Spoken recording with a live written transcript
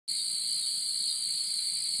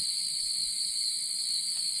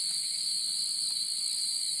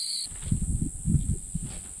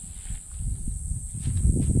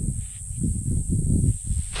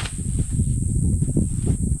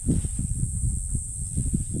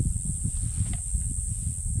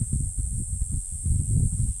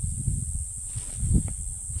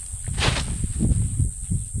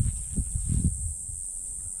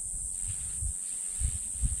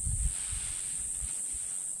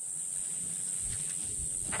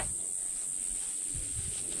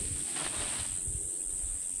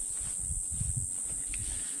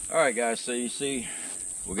Alright guys, so you see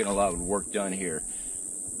we're getting a lot of work done here.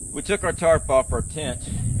 We took our tarp off our tent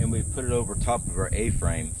and we put it over top of our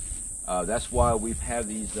A-frame. That's why we've had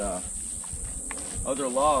these other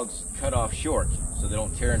logs cut off short so they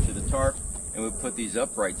don't tear into the tarp, and we put these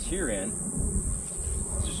uprights here in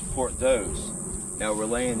to support those. Now we're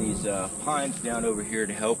laying these pines down over here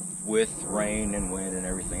to help with rain and wind and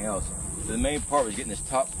everything else. So the main part was getting this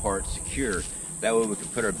top part secured. That way we can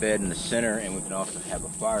put our bed in the center, and we can also have a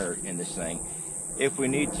fire in this thing if we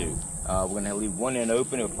need to. We're going to leave one end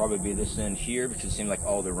open. It'll probably be this end here because it seems like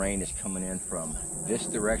all the rain is coming in from this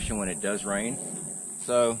direction when it does rain.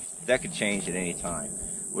 So that could change at any time.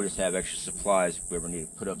 We'll just have extra supplies if we ever need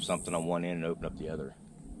to put up something on one end and open up the other.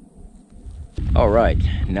 Alright,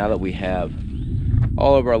 now that we have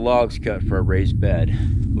all of our logs cut for a raised bed,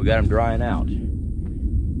 we got them drying out.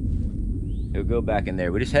 It'll go back in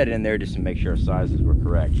there. We just had it in there just to make sure our sizes were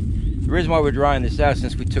correct. The reason why we're drying this out,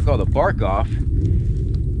 since we took all the bark off,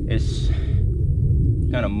 it's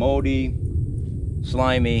kind of moldy,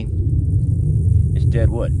 slimy, it's dead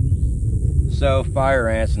wood. So fire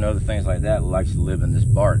ants and other things like that likes to live in this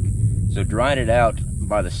bark. So drying it out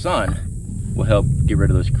by the sun will help get rid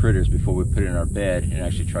of those critters before we put it in our bed and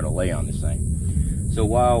actually try to lay on this thing. So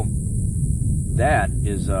while that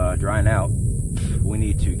is drying out, we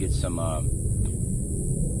need to get some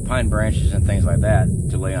pine branches and things like that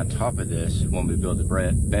to lay on top of this when we build the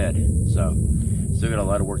bed. So still got a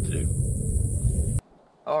lot of work to do.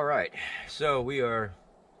 All right, so we are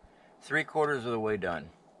 3/4 of the way done.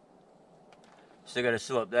 Still got to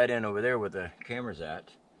seal up that end over there where the camera's at.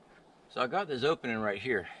 So I got this opening right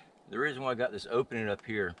here. The reason why I got this opening up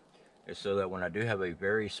here is so that when I do have a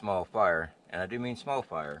very small fire, and I do mean small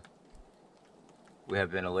fire, we have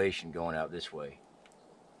ventilation going out this way.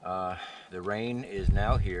 The rain is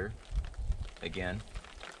now here again,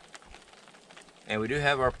 and we do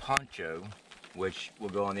have our poncho, which will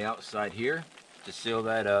go on the outside here to seal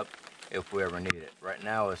that up if we ever need it. Right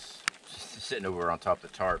now it's just sitting over on top of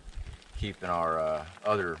the tarp, keeping our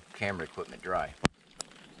other camera equipment dry.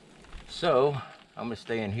 So I'm gonna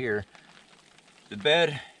stay in here. The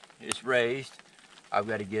bed is raised. I've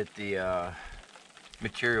got to get the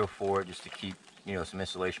material for it just to keep, you know, some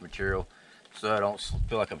insulation material so I don't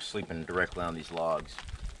feel like I'm sleeping directly on these logs.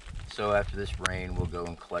 So after this rain, we'll go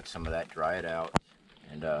and collect some of that, dry it out,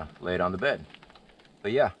 and lay it on the bed.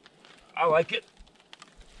 But yeah, I like it.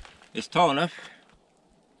 It's tall enough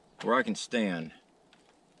where I can stand.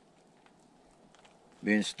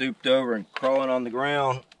 Being stooped over and crawling on the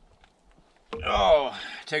ground, oh,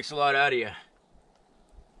 it takes a lot out of you.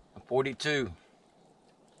 I'm 42.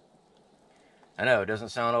 I know, it doesn't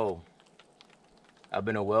sound old. I've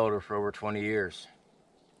been a welder for over 20 years.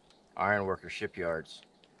 Ironworker, shipyards.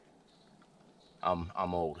 I'm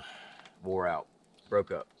old, wore out, broke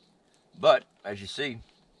up. But as you see,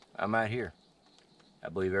 I'm out here. I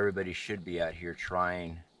believe everybody should be out here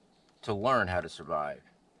trying to learn how to survive.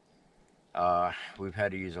 We've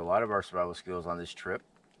had to use a lot of our survival skills on this trip,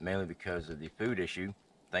 mainly because of the food issue.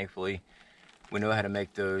 Thankfully, we know how to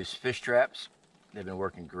make those fish traps. They've been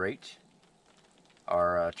working great.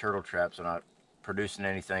 Our turtle traps are not producing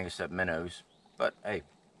anything except minnows, but hey,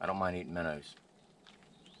 I don't mind eating minnows.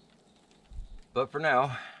 But for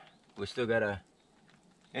now, we still gotta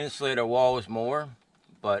insulate our walls more,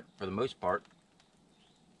 but for the most part,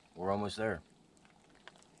 we're almost there.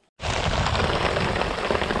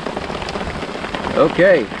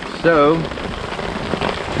 Okay, so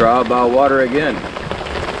trial by water again.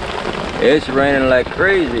 It's raining like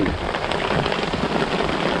crazy.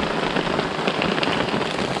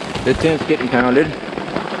 The tent's getting pounded.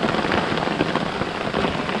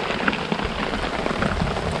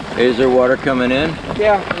 Is there water coming in?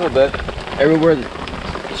 Yeah, a little bit. Everywhere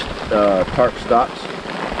the tarp stops,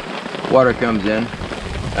 water comes in.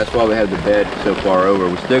 That's why we have the bed so far over.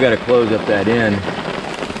 We still got to close up that end,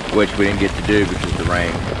 which we didn't get to do because of the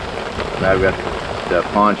rain. Now we've got the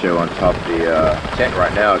poncho on top of the tent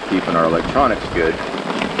right now, keeping our electronics good.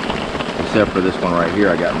 Except for this one right here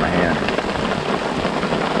I got in my hand.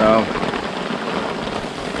 So,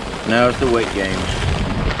 now it's the weight game.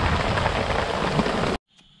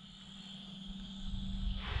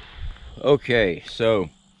 Okay, so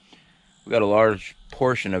we got a large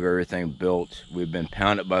portion of everything built. We've been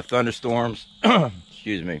pounded by thunderstorms.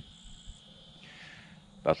 Excuse me.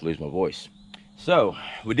 About to lose my voice. So,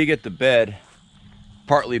 we did get the bed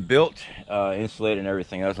partly built, insulated and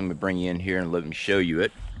everything else. Let me bring you in here and let me show you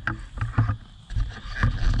it.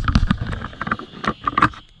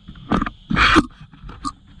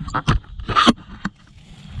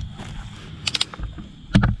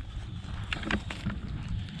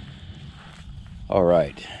 All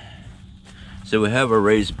right, So we have a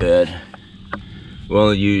raised bed. We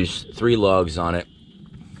only use 3 logs on it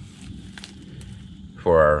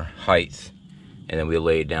for our height, and then we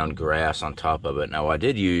laid down grass on top of it. Now I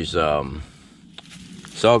did use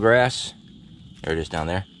sawgrass. There it is down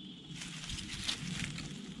there.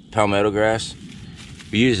 Palmetto grass.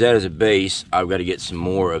 We use that as a base. I've got to get some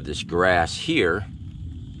more of this grass here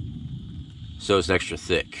so it's extra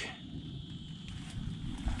thick.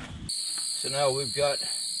 So now we've got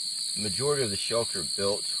the majority of the shelter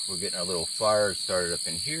built. We're getting our little fire started up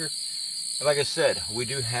in here. And like I said, we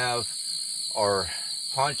do have our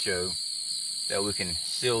poncho that we can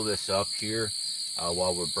seal this up here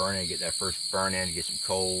while we're burning, get that first burn in, get some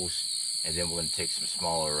coals, and then we're going to take some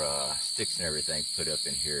smaller sticks and everything, put up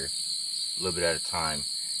in here a little bit at a time.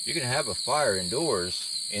 You can have a fire indoors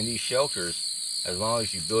in these shelters as long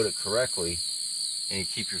as you build it correctly and you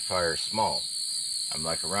keep your fire small. I'm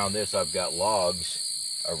like around this, I've got logs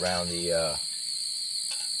around the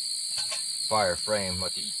fire frame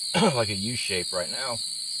like like a U shape right now.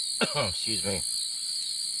 Excuse me.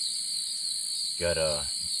 Got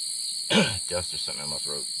dust or something in my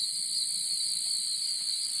throat.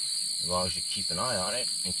 As long as you keep an eye on it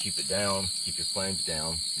and keep it down, keep your flames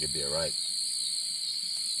down, you'll be alright.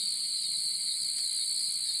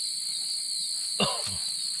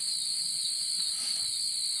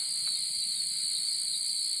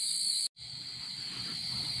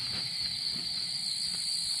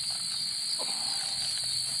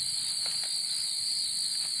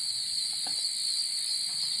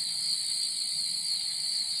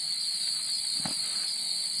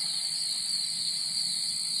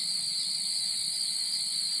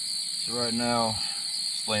 So right now,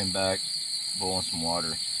 just laying back, boiling some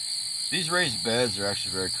water. These raised beds are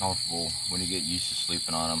actually very comfortable when you get used to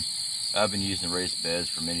sleeping on them. I've been using raised beds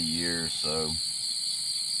for many years, so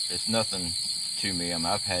it's nothing to me. I mean,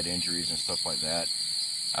 I've had injuries and stuff like that.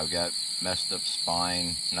 I've got messed up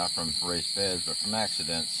spine, not from raised beds, but from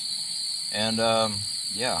accidents. And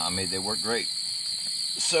yeah, I mean, they work great.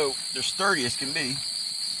 So they're sturdy as can be,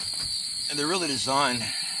 and they're really designed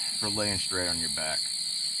for laying straight on your back.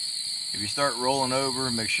 If you start rolling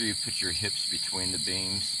over, make sure you put your hips between the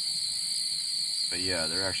beams. But yeah,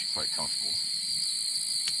 they're actually quite comfortable.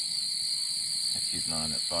 Keep an eye on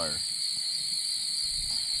that fire.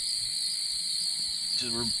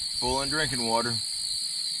 So we're boiling drinking water.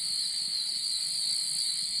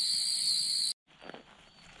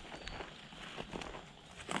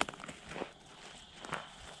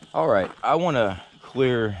 Alright, I want to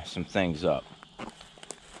clear some things up.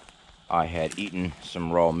 I had eaten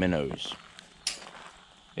some raw minnows.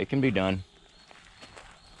 It can be done.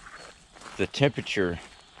 The temperature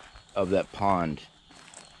of that pond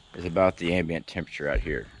is about the ambient temperature out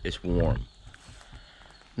here. It's warm.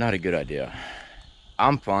 Not a good idea.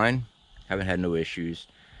 I'm fine. Haven't had no issues.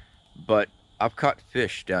 But I've caught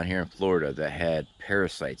fish down here in Florida that had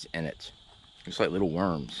parasites in it. It's like little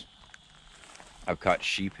worms. I've caught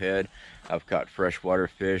sheephead. I've caught freshwater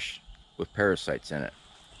fish with parasites in it.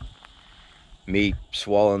 Me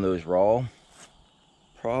swallowing those raw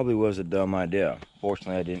probably was a dumb idea.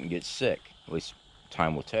 Fortunately, I didn't get sick. At least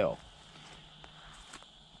time will tell.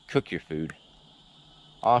 Cook your food.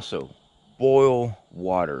 Also, boil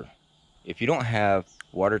water. If you don't have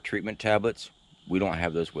water treatment tablets, we don't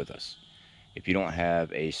have those with us. If you don't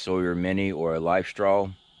have a Sawyer Mini or a Life Straw,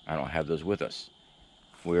 I don't have those with us.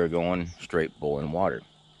 We are going straight boiling water.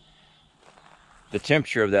 The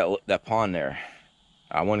temperature of that pond there,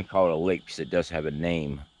 I want to call it a lake because it does have a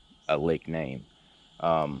name, a lake name.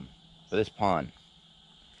 For this pond,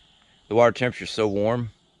 the water temperature is so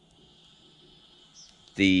warm,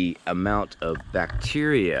 the amount of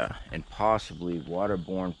bacteria and possibly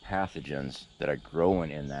waterborne pathogens that are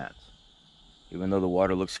growing in that, even though the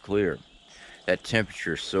water looks clear, that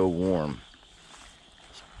temperature is so warm,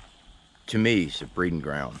 to me, it's a breeding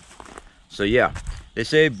ground. So yeah, they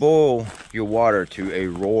say boil your water to a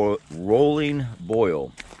rolling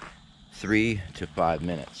boil, 3 to 5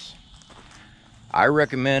 minutes. I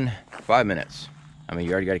recommend 5 minutes. I mean,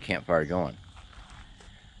 you already got a campfire going.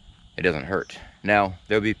 It doesn't hurt. Now,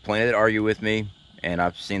 there'll be plenty that argue with me, and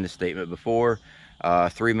I've seen the statement before.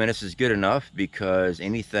 3 minutes is good enough because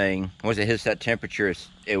anything, once it hits that temperature,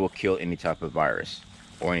 it will kill any type of virus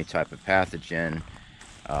or any type of pathogen,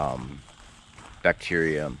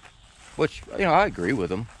 bacteria, which, you know, I agree with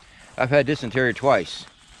them. I've had dysentery twice.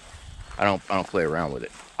 I don't play around with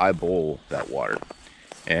it. I boil that water,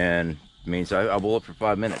 and it means I boil it for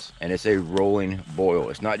 5 minutes, and it's a rolling boil.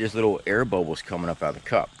 It's not just little air bubbles coming up out of the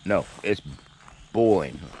cup. No, it's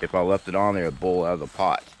boiling. If I left it on there, it'd boil out of the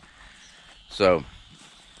pot. So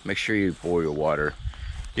make sure you boil your water.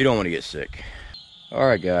 You don't want to get sick. All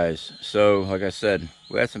right, guys. So, like I said,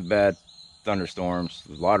 we had some bad thunderstorms,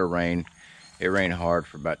 a lot of rain. It rained hard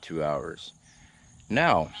for about 2 hours.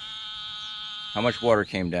 Now, how much water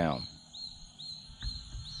came down?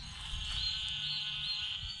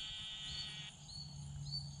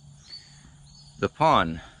 The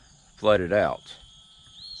pond flooded out.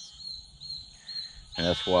 And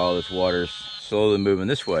that's why all this water is slowly moving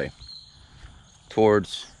this way,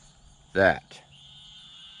 towards that.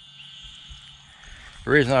 The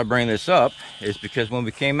reason I bring this up is because when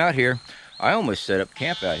we came out here, I almost set up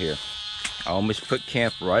camp out here. I almost put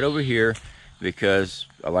camp right over here because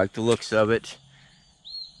I like the looks of it,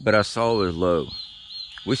 but I saw it was low.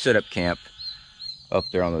 We set up camp up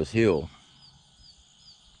there on those hills.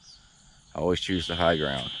 I always choose the high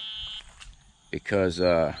ground because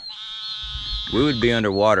we would be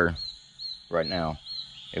underwater right now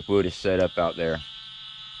if we would have set up out there.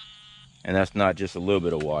 And that's not just a little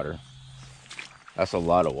bit of water. That's a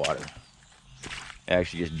lot of water. It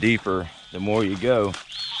actually gets deeper the more you go.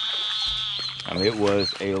 I mean, it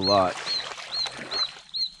was a lot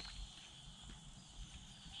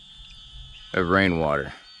of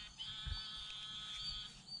rainwater.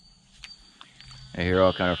 I hear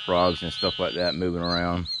all kind of frogs and stuff like that moving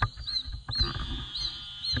around.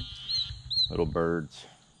 Little birds.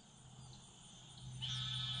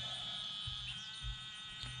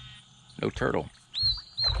 No turtle.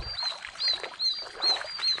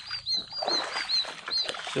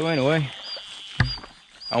 So anyway,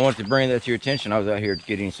 I wanted to bring that to your attention. I was out here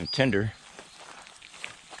getting some tinder.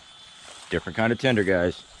 Different kind of tinder,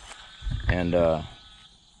 guys. And so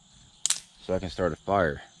I can start a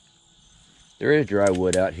fire. There is dry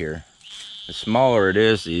wood out here. The smaller it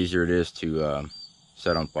is, the easier it is to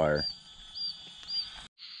set on fire.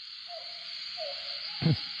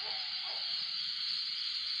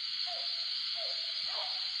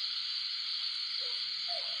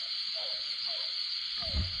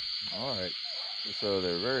 All right, so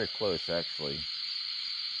they're very close actually.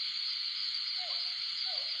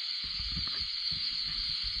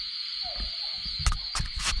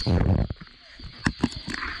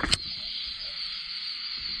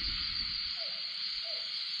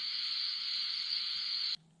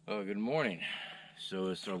 Oh, good morning. So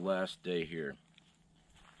it's our last day here.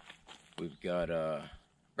 We've got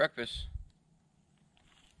breakfast.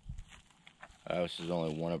 This is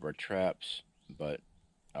only one of our traps, but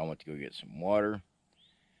I want to go get some water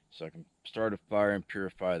so I can start a fire and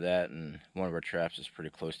purify that, and one of our traps is pretty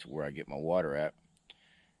close to where I get my water at.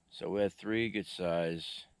 So we had 3 good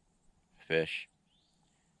size fish.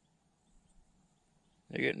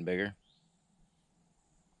 They're getting bigger.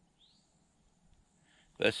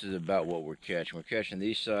 This is about what we're catching. We're catching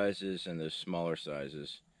these sizes and the smaller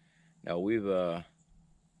sizes. Now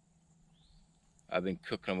I've been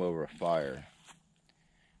cooking them over a fire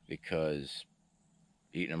because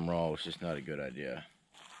eating them raw is just not a good idea.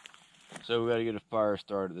 So we got to get a fire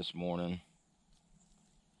started this morning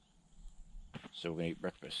so we can eat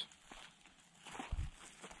breakfast.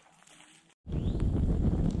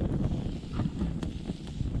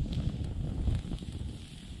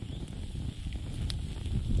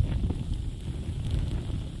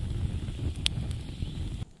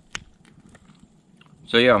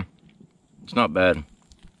 So yeah, it's not bad.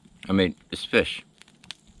 I mean, it's fish.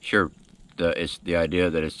 Sure, it's the idea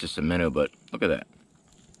that it's just a minnow, but look at that.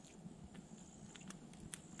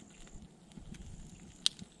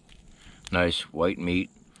 Nice white meat.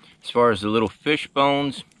 As far as the little fish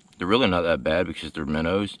bones, they're really not that bad because they're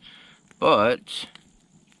minnows. But,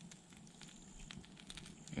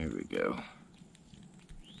 here we go.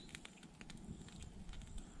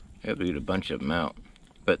 I have to eat a bunch of them out.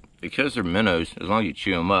 But because they're minnows, as long as you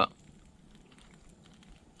chew them up,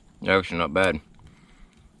 they're actually not bad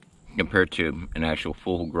compared to an actual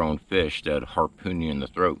full-grown fish that harpoon you in the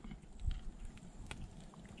throat.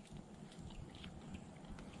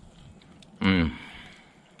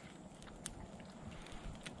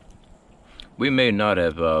 We may not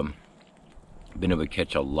have been able to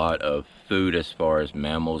catch a lot of food as far as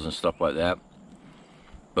mammals and stuff like that,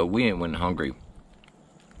 but we ain't went hungry.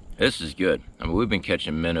 This is good. I mean, we've been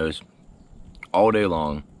catching minnows all day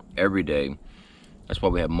long, every day. That's why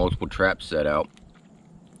we have multiple traps set out.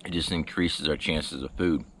 It just increases our chances of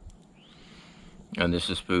food. And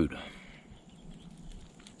this is food.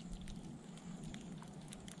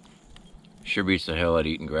 Sure beats the hell out of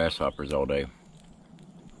eating grasshoppers all day.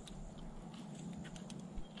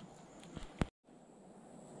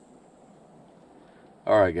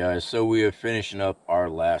 Alright guys, so we are finishing up our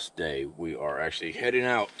last day. We are actually heading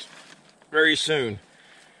out very soon.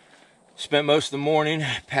 Spent most of the morning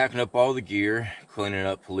packing up all the gear, cleaning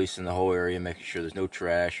up, policing the whole area, making sure there's no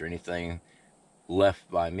trash or anything left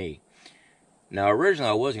by me. Now,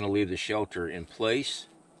 originally I was going to leave the shelter in place.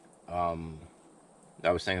 I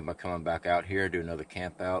was thinking about coming back out here, do another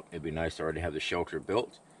camp out. It'd be nice to already have the shelter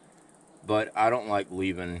built. But I don't like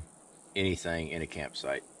leaving anything in a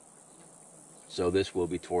campsite. So this will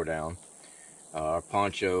be tore down. Our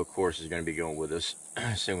poncho, of course, is going to be going with us.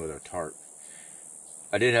 Same with our tarp.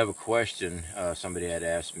 I did have a question. Somebody had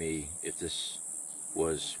asked me if this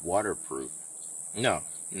was waterproof. No,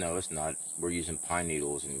 it's not. We're using pine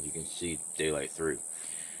needles, and you can see daylight through.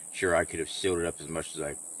 Sure, I could have sealed it up as much as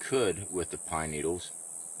I could with the pine needles.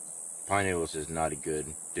 Pine needles is not a good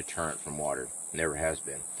deterrent from water. Never has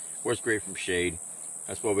been. Works great from shade.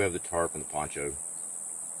 That's why we have the tarp and the poncho.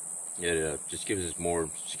 It just gives us more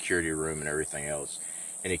security room and everything else.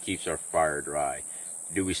 And it keeps our fire dry.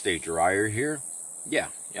 Do we stay drier here? Yeah.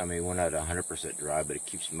 I mean, we're not 100% dry, but it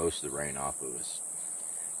keeps most of the rain off of us.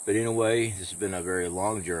 But anyway, this has been a very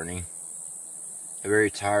long journey. A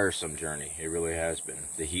very tiresome journey. It really has been.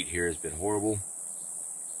 The heat here has been horrible.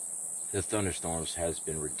 The thunderstorms has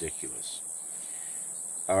been ridiculous.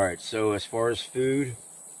 Alright, so as far as food,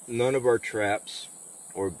 none of our traps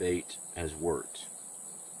or bait has worked.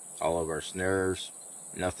 All of our snares,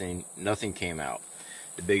 nothing came out.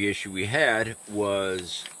 The big issue we had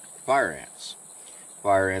was fire ants.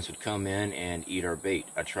 Fire ants would come in and eat our bait.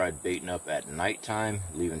 I tried baiting up at nighttime,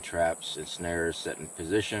 leaving traps and snares set in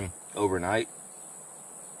position overnight.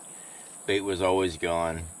 Bait was always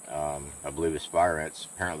gone. I believe it's fire ants.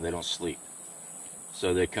 Apparently they don't sleep.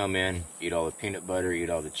 So they come in, eat all the peanut butter, eat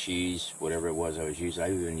all the cheese, whatever it was I was using.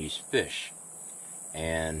 I even used fish,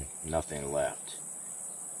 and nothing left.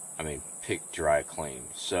 I mean, picked dry clean.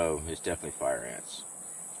 So it's definitely fire ants.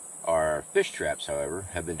 Our fish traps, however,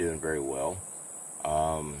 have been doing very well.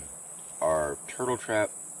 Our turtle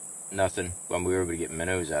trap, nothing. Well, we were able to get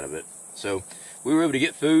minnows out of it. So we were able to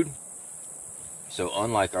get food. So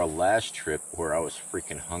unlike our last trip where I was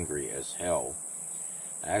freaking hungry as hell,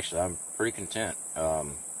 actually I'm pretty content.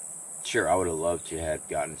 Sure, I would have loved to have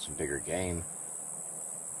gotten some bigger game.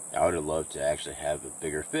 I would have loved to actually have a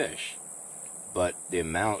bigger fish. But the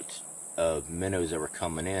amount of minnows that were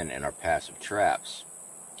coming in our passive traps,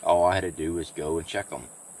 all I had to do was go and check them.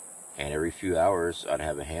 And every few hours I'd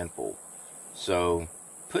have a handful. So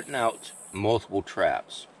putting out multiple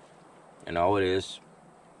traps, and all it is,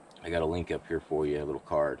 I got a link up here for you, a little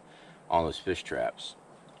card on those fish traps.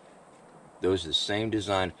 Those are the same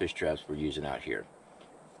design fish traps we're using out here.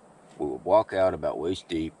 We would walk out about waist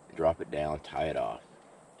deep, drop it down, tie it off,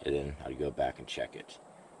 and then I'd go back and check it.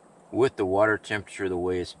 With the water temperature the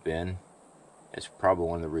way it's been, it's probably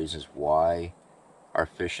one of the reasons why our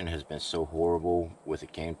fishing has been so horrible with the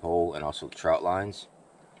cane pole and also the trout lines.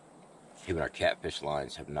 Even our catfish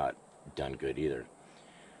lines have not done good either.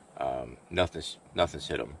 Nothing's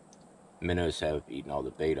hit them. Minnows have eaten all the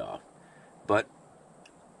bait off. But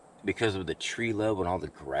because of the tree level and all the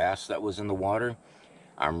grass that was in the water,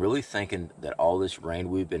 I'm really thinking that all this rain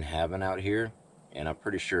we've been having out here, and I'm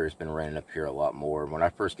pretty sure it's been raining up here a lot more. When I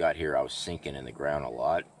first got here, I was sinking in the ground a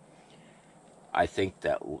lot. I think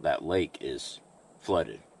that lake is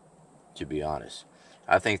flooded, to be honest.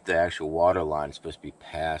 I think the actual water line is supposed to be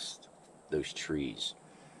past those trees,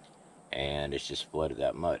 and it's just flooded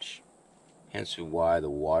that much. Hence why the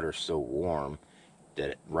water's so warm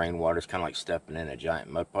that rainwater is kind of like stepping in a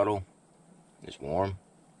giant mud puddle. It's warm.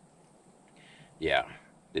 Yeah,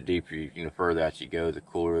 the deeper, the further out you go, the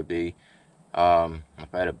cooler it would be. If I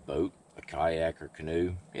had a boat, a kayak, or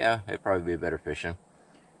canoe, yeah, it'd probably be better fishing.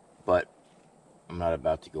 But I'm not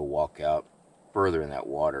about to go walk out further in that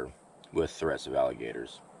water with threats of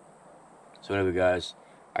alligators. So anyway, guys,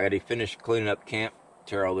 I got to finish cleaning up camp,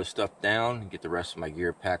 tear all this stuff down, get the rest of my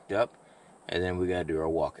gear packed up, and then we got to do our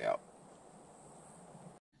walkout.